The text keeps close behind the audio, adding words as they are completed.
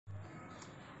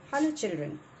Hello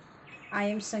children, I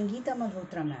am Sangeeta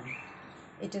Malhotra ma'am.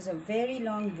 It is a very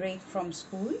long break from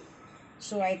school,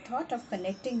 so I thought of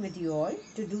connecting with you all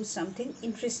to do something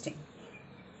interesting.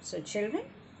 So children,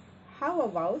 how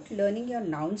about learning your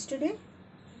nouns today?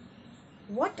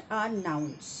 What are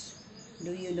nouns?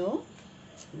 Do you know?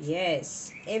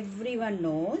 Yes, everyone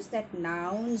knows that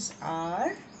nouns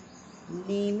are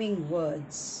naming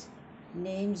words.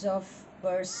 Names of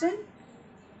person,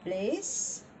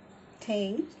 place,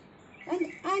 thing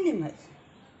and animal.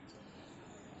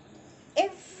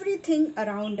 Everything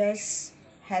around us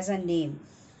has a name.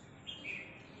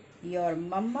 Your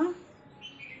mama,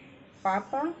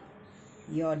 papa,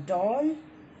 your doll,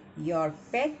 your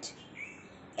pet,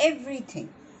 everything.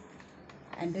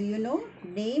 And do you know,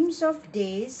 names of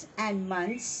days and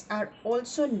months are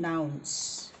also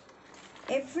nouns.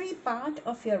 Every part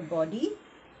of your body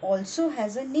also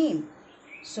has a name.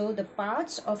 So the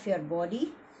parts of your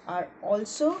body are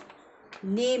also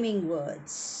naming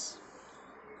words.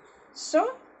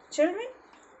 So, children,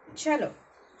 chalo.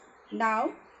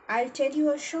 Now, I'll tell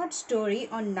you a short story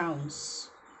on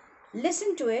nouns.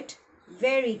 Listen to it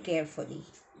very carefully.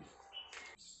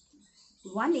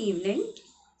 One evening,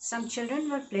 some children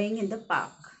were playing in the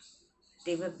park.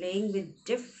 They were playing with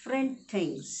different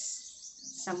things.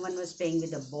 Someone was playing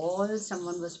with a ball,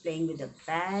 someone was playing with a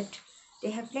bat.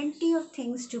 They have plenty of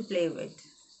things to play with.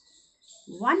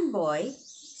 One boy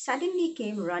suddenly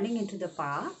came running into the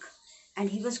park and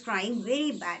he was crying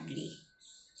very badly.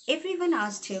 Everyone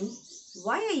asked him,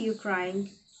 "Why are you crying?"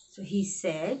 So he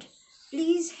said,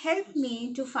 "Please help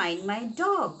me to find my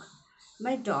dog.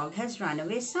 My dog has run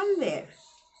away somewhere."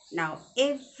 Now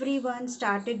everyone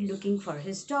started looking for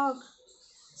his dog.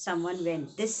 Someone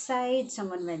went this side,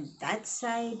 someone went that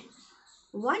side.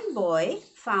 One boy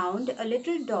found a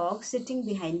little dog sitting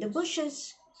behind the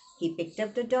bushes. He picked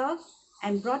up the dog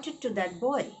and brought it to that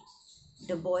boy.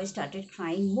 The boy started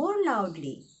crying more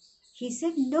loudly. He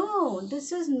said, "No,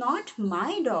 this is not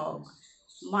my dog.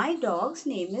 My dog's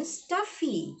name is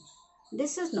Stuffy.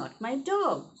 This is not my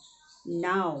dog."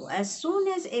 Now, as soon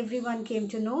as everyone came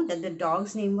to know that the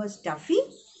dog's name was Tuffy,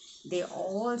 they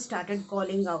all started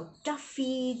calling out,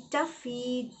 "Tuffy,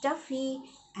 Tuffy, Tuffy."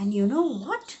 And you know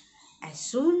what? As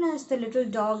soon as the little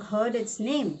dog heard its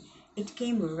name, it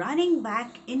came running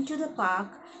back into the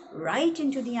park, right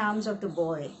into the arms of the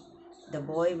boy. The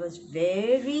boy was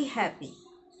very happy.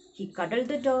 He cuddled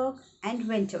the dog and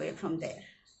went away from there.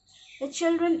 The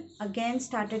children again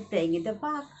started playing in the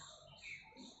park.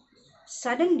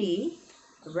 Suddenly,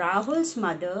 Rahul's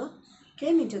mother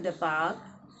came into the park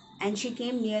and she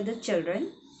came near the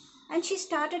children and she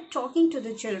started talking to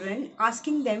the children,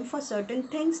 asking them for certain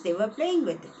things they were playing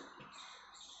with.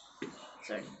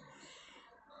 Sorry.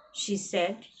 She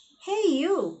said, "Hey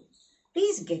you,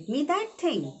 please get me that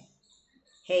thing.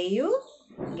 Hey you,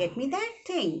 get me that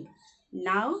thing."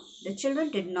 Now the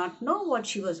children did not know what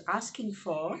she was asking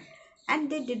for and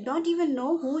they did not even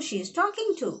know who she is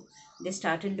talking to. They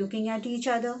started looking at each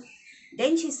other.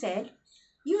 Then she said,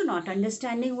 "You're not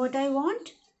understanding what I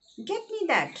want. Get me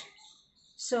that."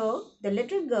 So the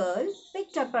little girl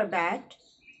picked up her bat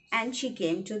and she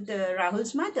came to the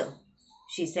Rahul's mother.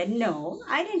 She said, "No,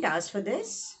 I didn't ask for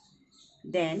this."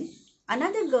 Then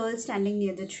another girl standing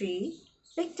near the tree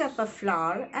picked up a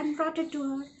flower and brought it to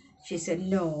her. She said,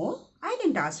 "No, I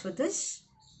didn't ask for this."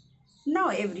 Now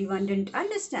everyone didn't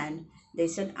understand. They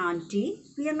said, "Auntie,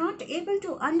 we are not able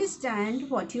to understand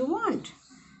what you want."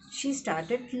 She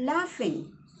started laughing.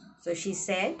 So she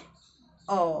said,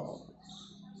 "Oh,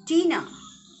 Tina,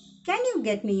 can you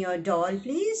get me your doll,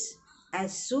 please?"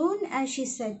 As soon as she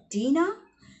said Tina,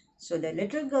 so the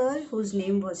little girl whose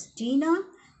name was Tina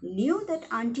knew that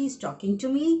auntie is talking to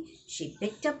me. She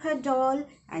picked up her doll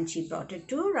and she brought it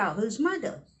to Rahul's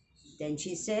mother. Then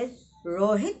she said,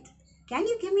 "Rohit, can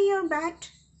you give me your bat?"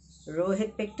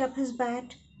 Rohit picked up his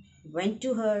bat, went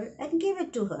to her and gave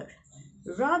it to her.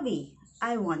 "Robbie,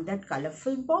 I want that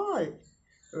colorful ball."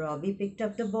 Robbie picked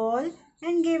up the ball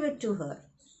and gave it to her.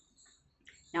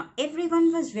 Now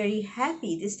everyone was very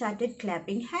happy. They started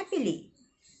clapping happily.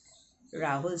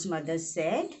 Rahul's mother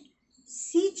said,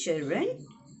 "See children,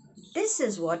 this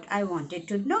is what I wanted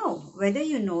to know, whether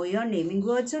you know your naming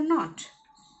words or not.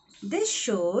 This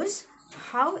shows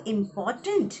how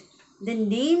important the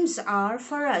names are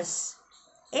for us.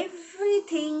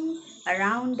 Everything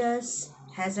around us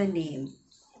has a name.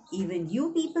 Even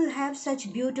you people have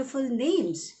such beautiful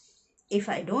names. If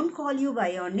I don't call you by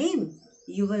your name,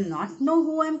 you will not know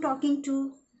who I'm talking to.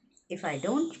 If I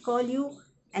don't call you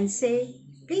and say,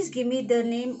 "Please give me the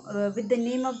name with the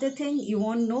name of the thing," you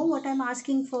won't know what I'm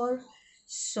asking for.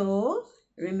 So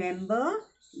remember,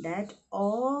 that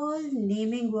all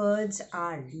naming words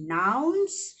are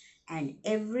nouns and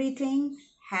everything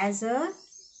has a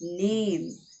name.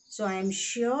 So I am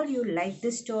sure you like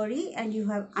this story and you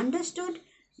have understood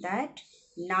that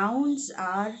nouns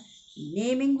are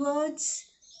naming words,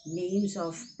 names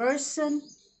of person,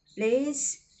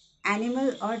 place,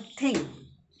 animal or thing.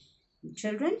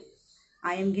 Children,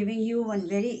 I am giving you one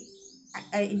very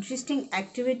interesting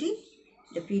activity.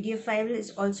 The PDF file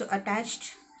is also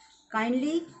attached.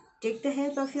 Kindly take the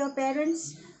help of your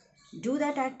parents. Do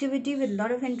that activity with a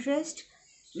lot of interest.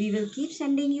 We will keep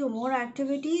sending you more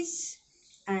activities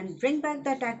and bring back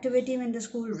that activity when the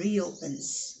school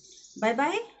reopens. Bye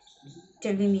bye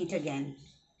till we meet again.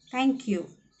 Thank you.